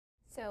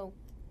So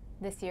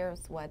this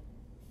year's what,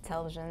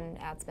 television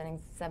ad spending,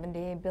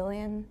 70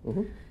 billion?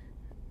 Mm-hmm.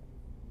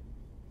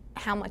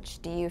 How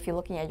much do you, if you're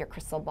looking at your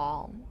crystal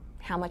ball,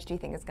 how much do you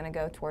think is going to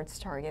go towards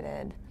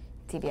targeted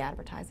TV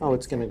advertising? Oh,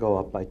 it's going to go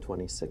up by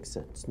 26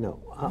 cents. No,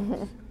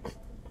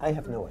 I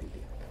have no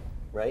idea,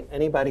 right?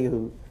 Anybody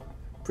who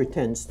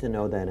pretends to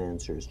know that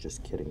answer is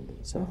just kidding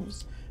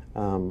themselves.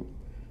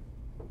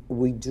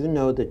 We do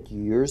know that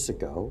years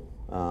ago,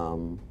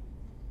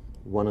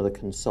 one of the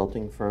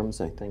consulting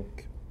firms, I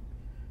think,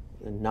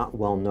 not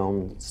well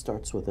known,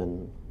 starts with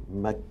an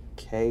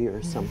McKay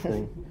or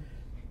something,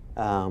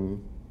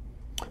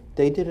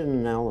 they did an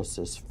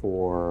analysis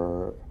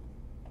for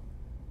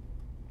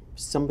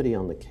somebody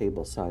on the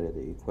cable side of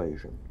the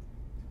equation.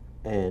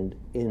 And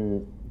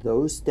in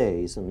those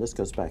days, and this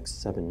goes back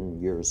 7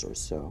 years or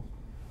so,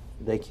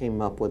 they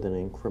came up with an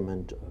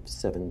increment of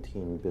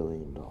 $17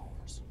 billion,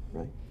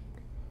 right?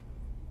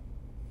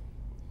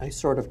 I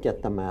sort of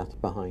get the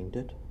math behind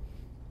it.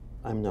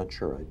 I'm not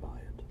sure I buy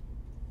it.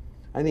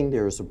 I think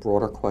there is a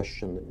broader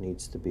question that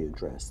needs to be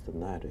addressed,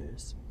 and that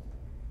is,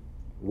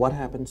 what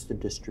happens to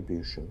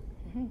distribution?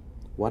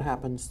 What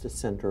happens to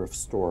center of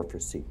store for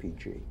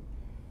CPG?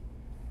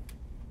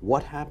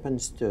 What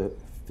happens to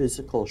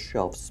physical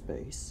shelf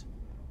space?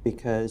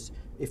 Because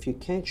if you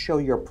can't show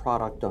your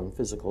product on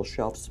physical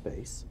shelf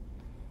space,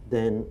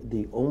 then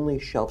the only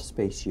shelf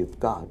space you've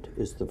got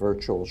is the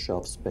virtual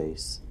shelf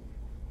space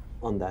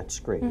on that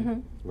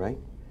screen, right?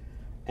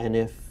 And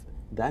if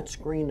that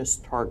screen is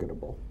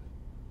targetable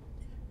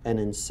and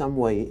in some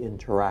way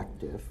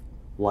interactive,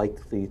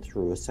 likely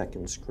through a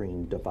second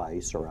screen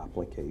device or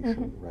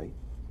application, right?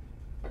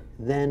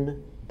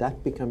 Then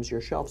that becomes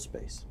your shelf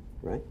space,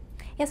 right?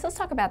 Yes, let's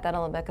talk about that a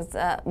little bit, because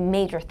a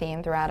major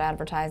theme throughout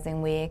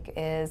Advertising Week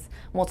is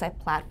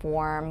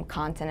multi-platform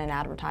content and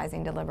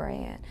advertising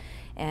delivery.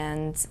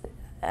 And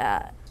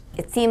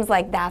it seems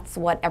like that's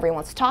what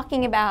everyone's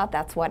talking about,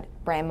 that's what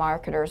brand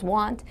marketers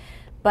want.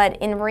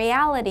 But in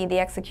reality, the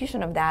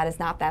execution of that is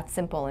not that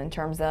simple in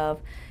terms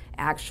of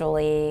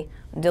actually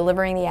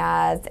delivering the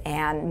ads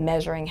and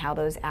measuring how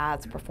those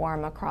ads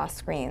perform across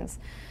screens.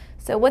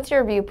 So what's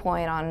your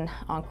viewpoint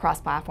on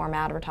cross-platform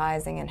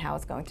advertising and how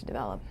it's going to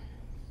develop?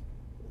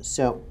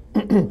 So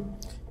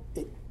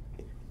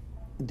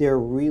there are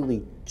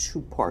really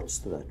two parts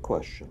to that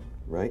question,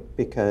 right?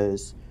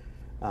 Because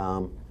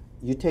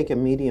you take a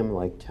medium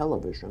like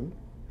television,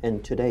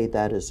 and today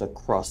that is a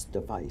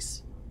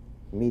cross-device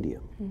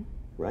medium,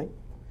 right?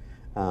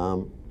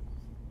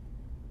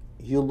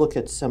 You look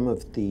at some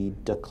of the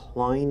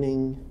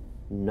declining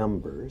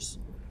numbers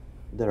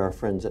that our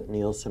friends at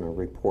Nielsen are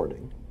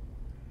reporting,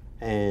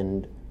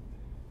 and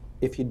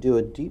if you do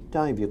a deep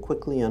dive, you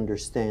quickly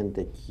understand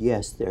that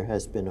yes, there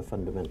has been a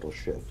fundamental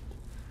shift,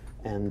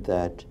 and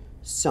that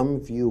some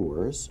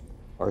viewers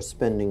are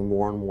spending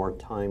more and more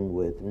time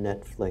with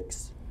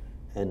Netflix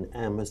and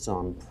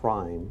Amazon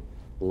Prime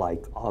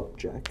like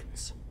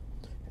objects,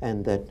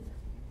 and that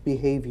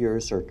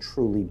behaviors are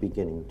truly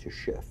beginning to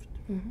shift,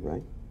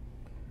 right?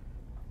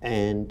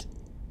 And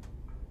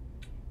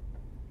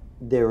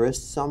there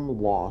is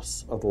some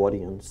loss of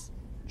audience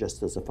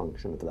just as a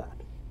function of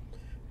that.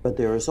 But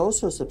there is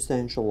also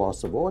substantial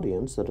loss of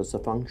audience that is a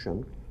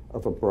function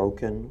of a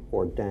broken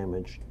or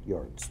damaged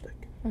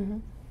yardstick.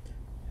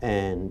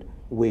 And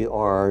we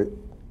are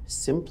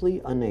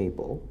simply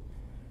unable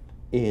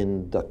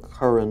in the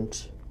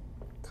current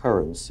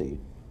currency,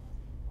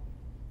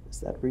 is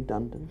that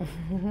redundant?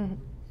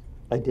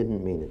 I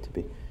didn't mean it to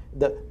be.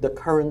 The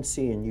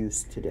currency in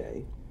use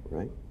today,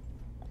 right,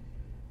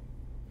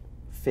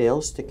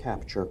 fails to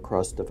capture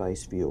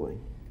cross-device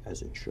viewing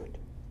as it should,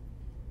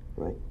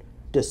 right?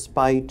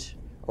 Despite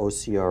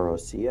OCR,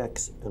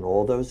 OCX, and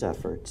all those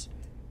efforts,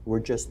 we're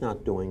just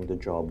not doing the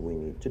job we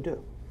need to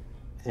do.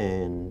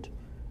 And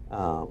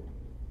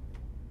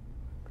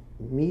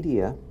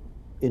media,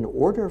 in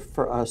order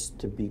for us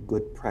to be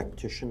good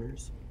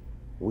practitioners,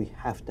 we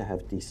have to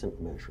have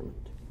decent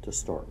measurement to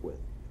start with.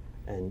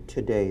 And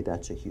today,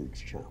 that's a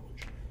huge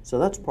challenge. So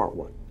that's part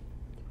one.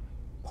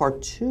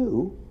 Part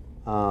two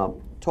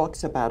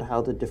talks about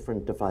how the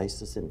different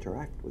devices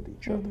interact with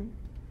each other.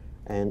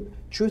 And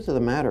truth of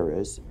the matter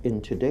is, in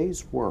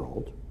today's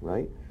world,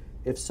 right,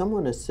 if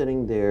someone is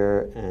sitting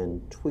there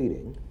and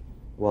tweeting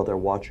while they're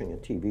watching a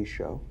TV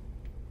show,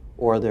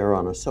 or they're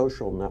on a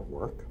social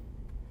network,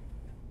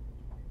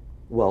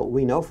 well,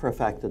 we know for a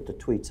fact that the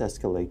tweets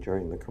escalate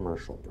during the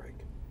commercial break,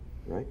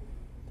 right?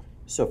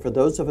 So for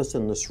those of us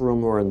in this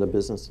room who are in the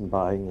business of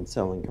buying and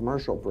selling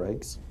commercial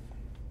breaks,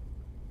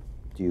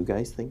 do you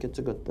guys think it's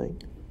a good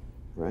thing,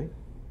 right?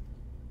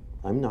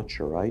 I'm not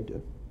sure I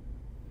do.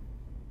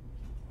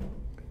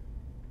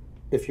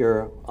 If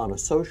you're on a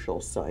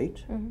social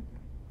site,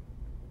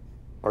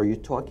 are you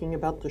talking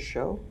about the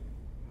show,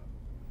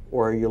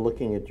 or are you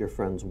looking at your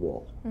friend's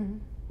wall,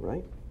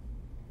 right?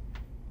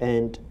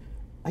 And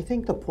I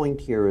think the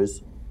point here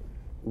is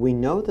we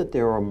know that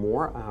there are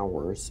more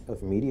hours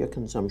of media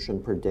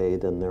consumption per day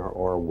than there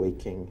are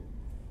waking,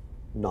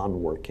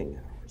 non-working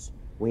hours.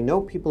 We know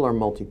people are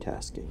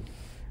multitasking,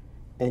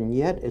 and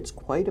yet it's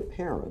quite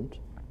apparent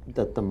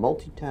that the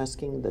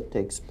multitasking that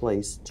takes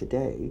place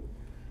today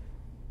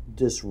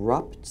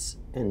disrupts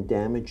and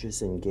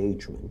damages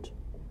engagement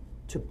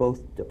to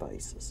both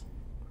devices.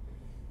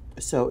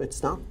 So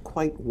it's not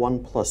quite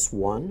 1 +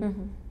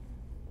 1.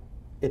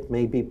 It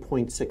may be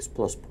 0.6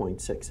 plus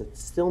 0.6. It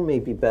still may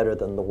be better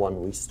than the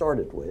one we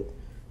started with,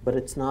 but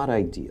it's not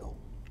ideal.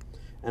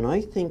 And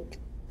I think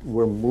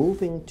we're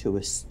moving to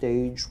a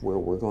stage where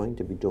we're going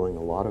to be doing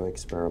a lot of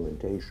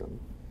experimentation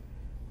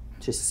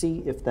to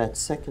see if that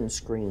second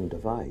screen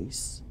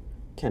device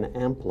can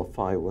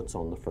amplify what's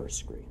on the first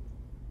screen.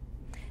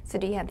 So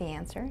do you have the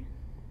answer?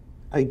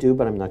 I do,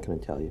 but I'm not going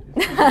to tell you.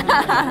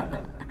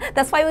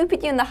 That's why we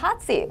put you in the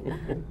hot seat,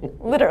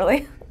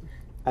 literally.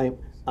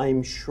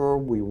 I'm sure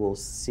we will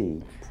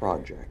see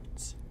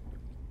projects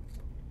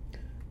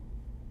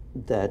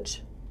that,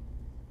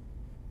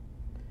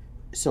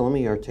 so let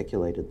me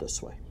articulate it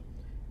this way.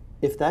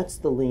 If that's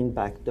the lean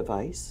back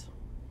device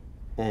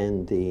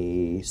and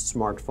the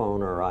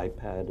smartphone or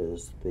iPad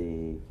is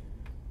the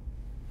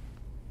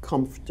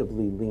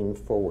comfortably lean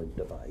forward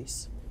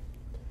device,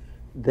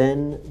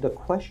 then the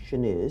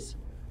question is,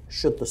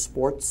 should the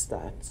sports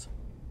stats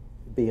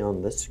be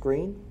on this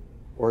screen,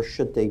 or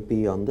should they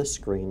be on this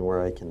screen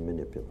where I can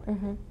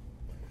manipulate?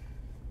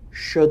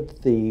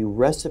 Should the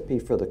recipe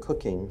for the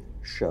cooking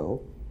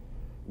show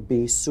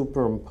be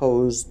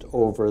superimposed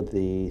over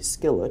the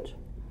skillet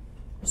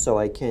so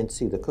I can't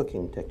see the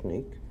cooking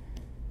technique,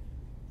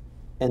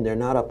 and they're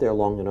not up there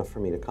long enough for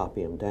me to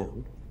copy them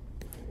down?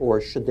 Or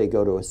should they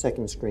go to a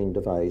second screen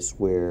device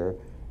where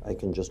I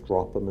can just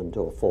drop them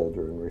into a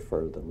folder and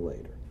refer to them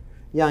later?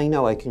 Yeah, I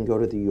know I can go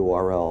to the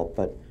URL,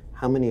 but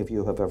how many of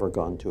you have ever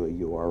gone to a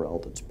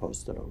URL that's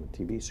posted on a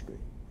TV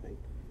screen? Right?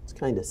 It's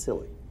kind of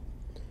silly.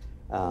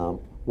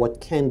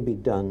 What can be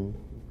done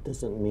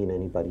doesn't mean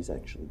anybody's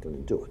actually going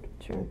to do it.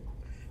 Sure.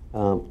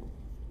 Right?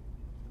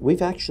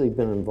 We've actually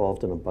been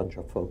involved in a bunch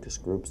of focus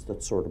groups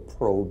that sort of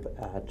probe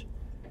at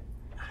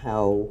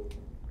how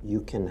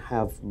you can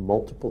have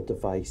multiple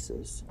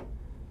devices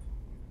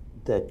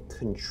that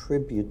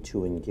contribute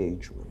to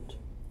engagement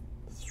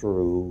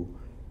through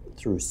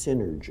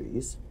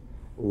synergies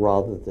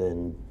rather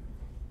than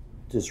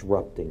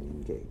disrupting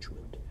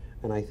engagement.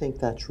 And I think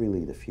that's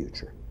really the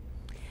future.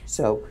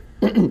 So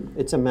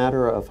it's a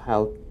matter of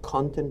how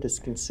content is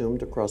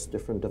consumed across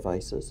different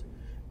devices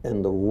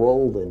and the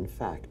role, in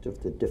fact,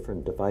 of the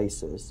different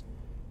devices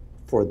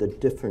for the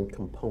different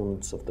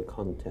components of the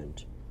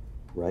content,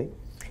 right?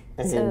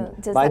 And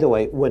So by the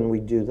way, when we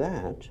do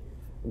that,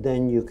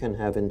 then you can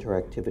have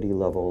interactivity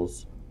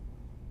levels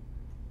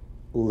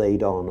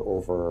laid on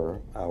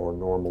over our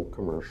normal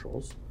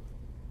commercials.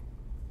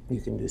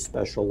 You can do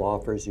special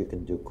offers, you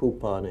can do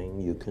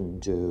couponing, you can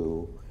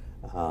do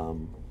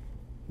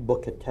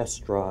book a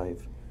test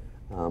drive,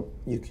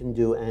 you can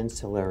do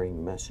ancillary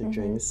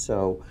messaging.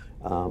 So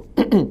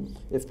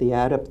if the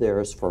ad up there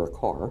is for a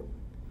car,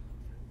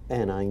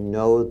 and I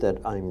know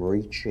that I'm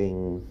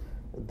reaching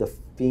the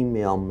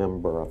female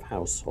member of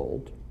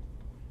household,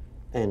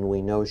 and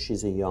we know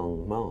she's a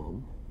young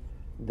mom,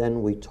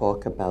 then we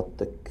talk about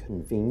the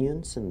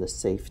convenience and the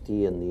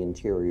safety and the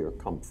interior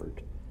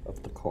comfort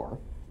of the car,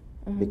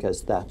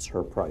 because that's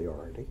her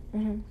priority.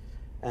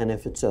 And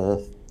if it's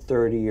a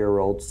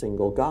 30-year-old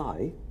single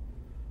guy,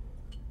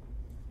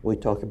 we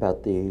talk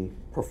about the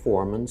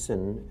performance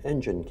and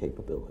engine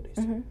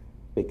capabilities,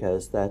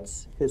 because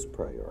that's his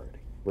priority,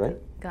 right?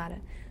 Got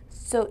it.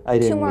 So I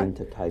didn't mean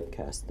to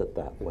typecast it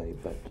that way,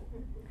 but...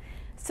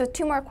 So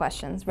 2 more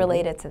questions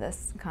related to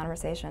this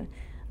conversation.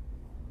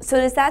 So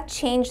does that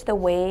change the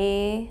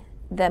way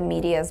the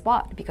media is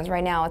bought? Because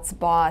right now it's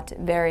bought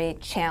very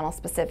channel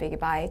specific. You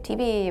buy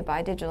TV, you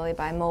buy digital, you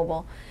buy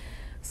mobile.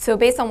 So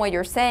based on what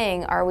you're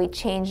saying, are we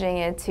changing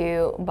it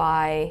to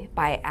by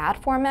ad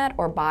format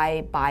or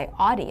by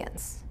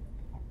audience?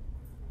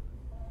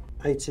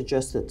 I'd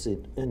suggest it's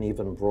an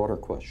even broader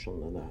question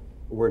than that.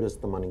 Where does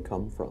the money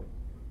come from?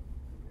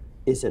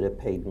 Is it a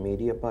paid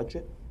media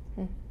budget?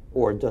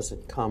 Or does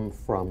it come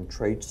from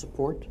trade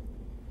support?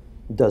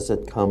 Does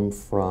it come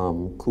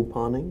from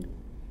couponing,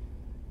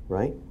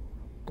 right?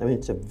 I mean,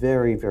 it's a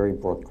very, very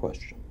broad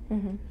question.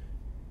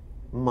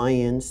 My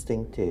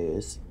instinct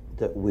is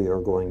that we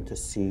are going to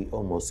see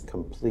almost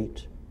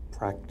complete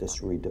practice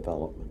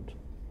redevelopment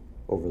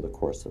over the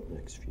course of the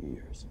next few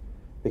years,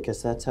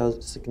 because that's how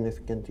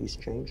significant these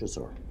changes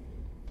are.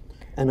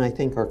 And I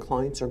think our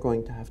clients are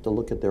going to have to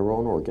look at their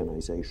own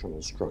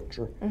organizational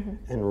structure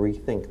and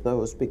rethink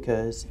those,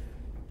 because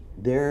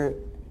they're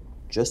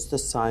just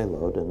as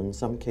siloed, and in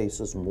some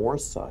cases more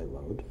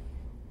siloed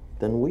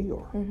than we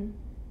are,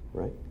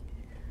 right?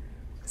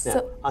 So,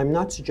 now, I'm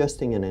not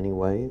suggesting in any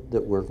way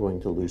that we're going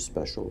to lose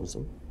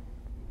specialism.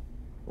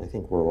 I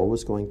think we're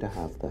always going to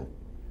have that,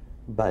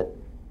 but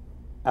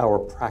our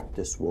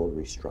practice will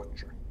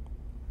restructure.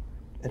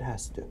 It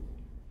has to.